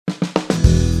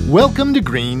Welcome to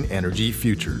Green Energy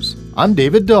Futures. I'm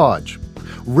David Dodge.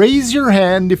 Raise your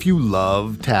hand if you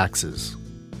love taxes.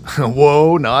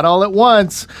 Whoa, not all at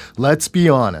once. Let's be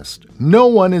honest. No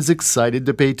one is excited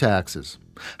to pay taxes.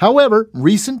 However,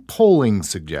 recent polling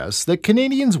suggests that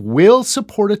Canadians will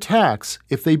support a tax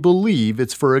if they believe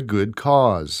it's for a good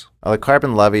cause. The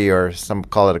carbon levy, or some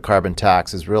call it a carbon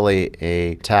tax, is really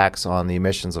a tax on the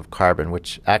emissions of carbon,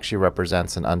 which actually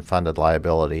represents an unfunded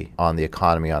liability on the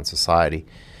economy, on society.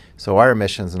 So our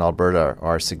emissions in Alberta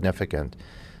are significant.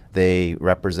 They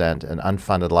represent an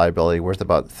unfunded liability worth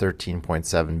about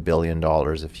 $13.7 billion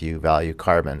if you value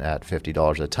carbon at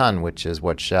 $50 a ton, which is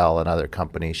what Shell and other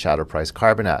companies shadow price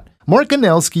carbon at. Mark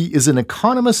Anelski is an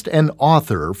economist and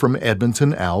author from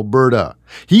Edmonton, Alberta.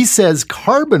 He says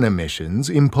carbon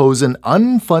emissions impose an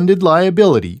unfunded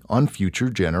liability on future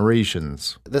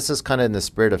generations. This is kind of in the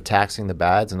spirit of taxing the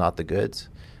bads and not the goods.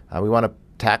 We want to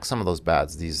tax some of those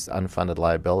bads, these unfunded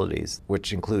liabilities,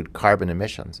 which include carbon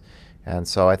emissions. And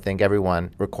so I think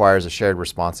everyone requires a shared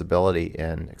responsibility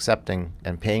in accepting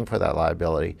and paying for that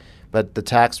liability. But the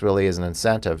tax really is an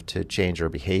incentive to change our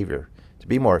behavior, to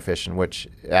be more efficient, which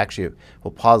actually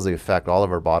will positively affect all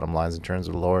of our bottom lines in terms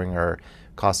of lowering our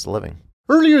cost of living.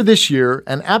 Earlier this year,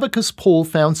 an Abacus poll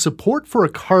found support for a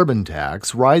carbon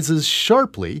tax rises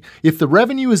sharply if the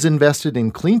revenue is invested in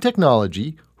clean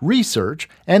technology, research,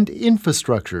 and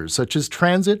infrastructure such as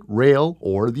transit, rail,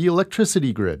 or the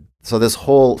electricity grid. So this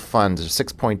whole fund,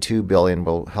 $6.2 billion,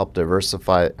 will help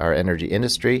diversify our energy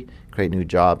industry, create new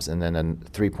jobs, and then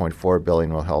 $3.4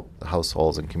 billion will help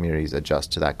households and communities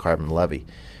adjust to that carbon levy.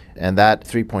 And that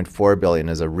 $3.4 billion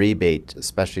is a rebate,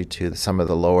 especially to some of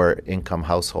the lower income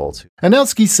households.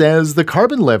 Anelski says the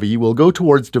carbon levy will go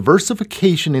towards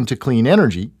diversification into clean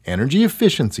energy, energy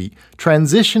efficiency,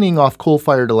 transitioning off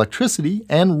coal-fired electricity,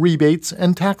 and rebates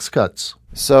and tax cuts.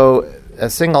 So a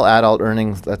single adult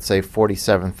earning, let's say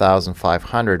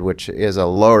 $47,500, which is a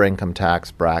lower income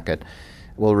tax bracket,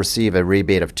 will receive a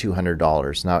rebate of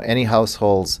 $200. Now, any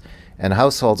households, a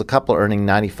couple earning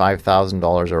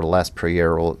 $95,000 or less per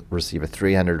year will receive a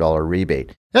 $300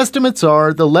 rebate. Estimates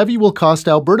are the levy will cost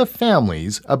Alberta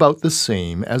families about the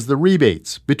same as the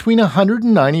rebates, between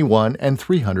 $191 and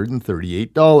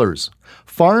 $338.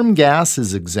 Farm gas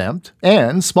is exempt,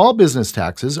 and small business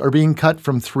taxes are being cut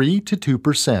from 3 to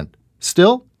 2%.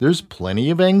 Still, there's plenty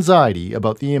of anxiety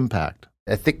about the impact.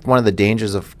 I think one of the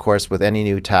dangers, of course, with any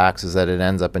new tax is that it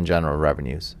ends up in general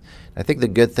revenues. I think the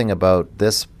good thing about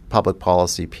this public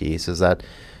policy piece is that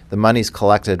the monies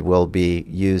collected will be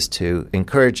used to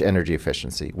encourage energy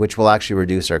efficiency, which will actually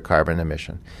reduce our carbon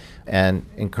emission, and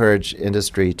encourage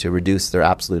industry to reduce their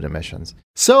absolute emissions.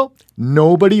 So,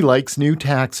 nobody likes new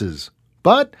taxes.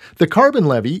 But the carbon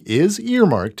levy is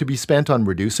earmarked to be spent on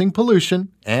reducing pollution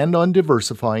and on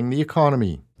diversifying the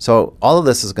economy. So all of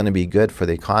this is going to be good for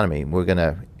the economy. We're going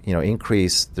to,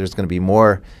 increase, there's going to be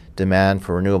more demand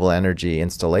for renewable energy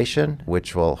installation,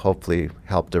 which will hopefully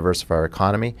help diversify our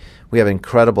economy. We have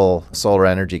incredible solar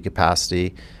energy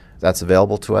capacity that's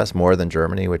available to us, more than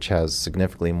Germany, which has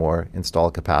significantly more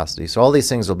installed capacity. So all these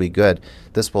things will be good.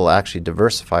 This will actually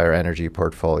diversify our energy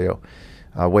portfolio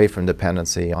away from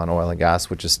dependency on oil and gas,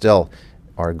 which is still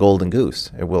our golden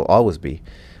goose. It will always be.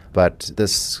 But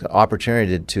this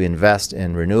opportunity to invest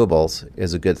in renewables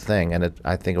is a good thing, and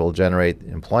I think it will generate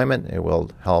employment. It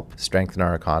will help strengthen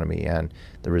our economy and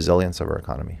the resilience of our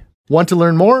economy. Want to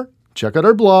learn more? Check out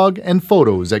our blog and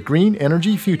photos at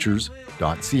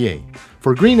greenenergyfutures.ca.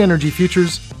 For Green Energy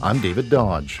Futures, I'm David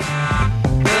Dodge.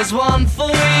 There's one for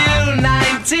you,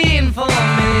 19 for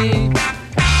me.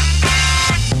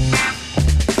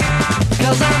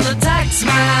 'Cause I'm the tax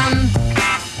man.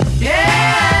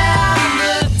 Yeah.